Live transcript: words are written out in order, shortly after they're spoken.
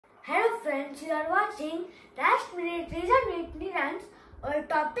Hello friends, you are watching Last Minute Reason with Nilansh. Our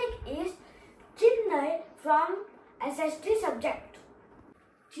topic is Chennai from SST subject.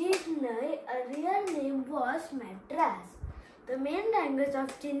 Chennai, a real name was Madras. The main language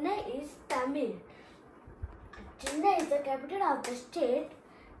of Chennai is Tamil. Chennai is the capital of the state,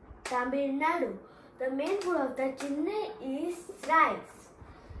 Tamilnadu. The main food of the Chennai is rice.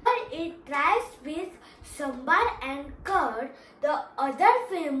 But it rice with sambar and curd. The other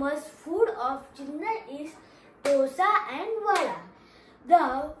famous food of Chennai is dosa and vada.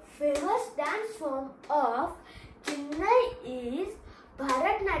 The famous dance form of Chennai is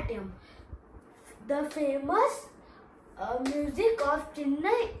Bharatnatyam. The famous music of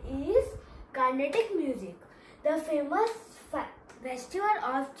Chennai is Carnatic music. The famous festival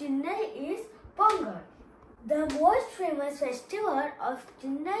of Chennai is Pongal. The most famous festival of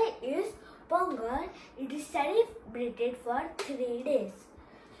Chennai is Pongal. It is celebrated for 3 days.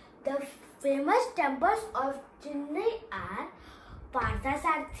 The famous temples of Chennai are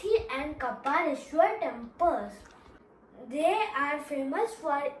Parthasarathi and Kapaleshwar temples. They are famous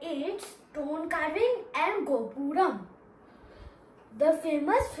for its stone carving and gopuram. The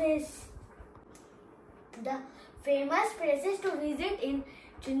famous places to visit in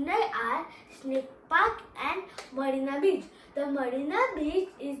Chennai are Snake Park and Marina Beach. The Marina Beach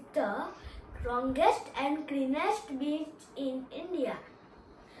is the longest and cleanest beach in India.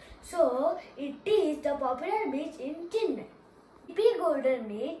 So, it is the popular beach in Chennai. TP Golden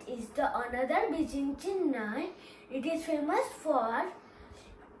Beach is the another beach in Chennai. It is famous for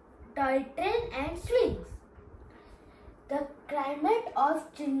toy train and swings. The climate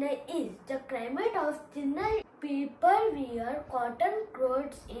of Chennai is people wear cotton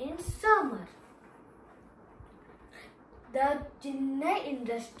clothes in summer. The Chennai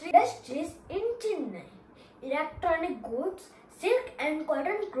industries in Chennai: electronic goods, silk and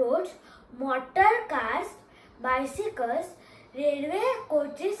cotton clothes, motor cars, bicycles, railway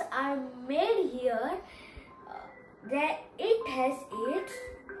coaches are made here. It has its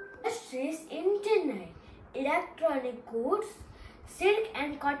industries in Chennai: electronic goods, silk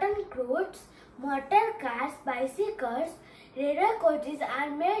and cotton clothes, motor cars, bicycles, railway coaches are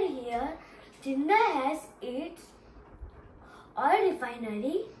made here. Chennai has its oil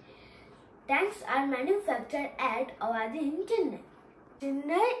refinery. Tanks are manufactured at Awadhi in Chennai.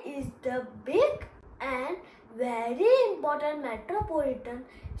 Chennai is the big and very important metropolitan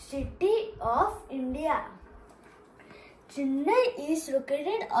city of India. Chennai is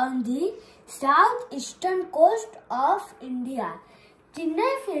located on the southeastern coast of India.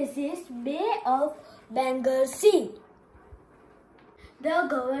 Chennai faces Bay of Bengal Sea. The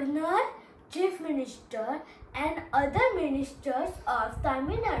governor, chief minister and other ministers of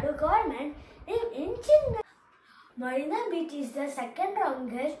Tamil Nadu government live in Chennai. Marina Beach is the second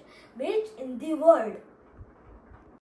longest beach in the world.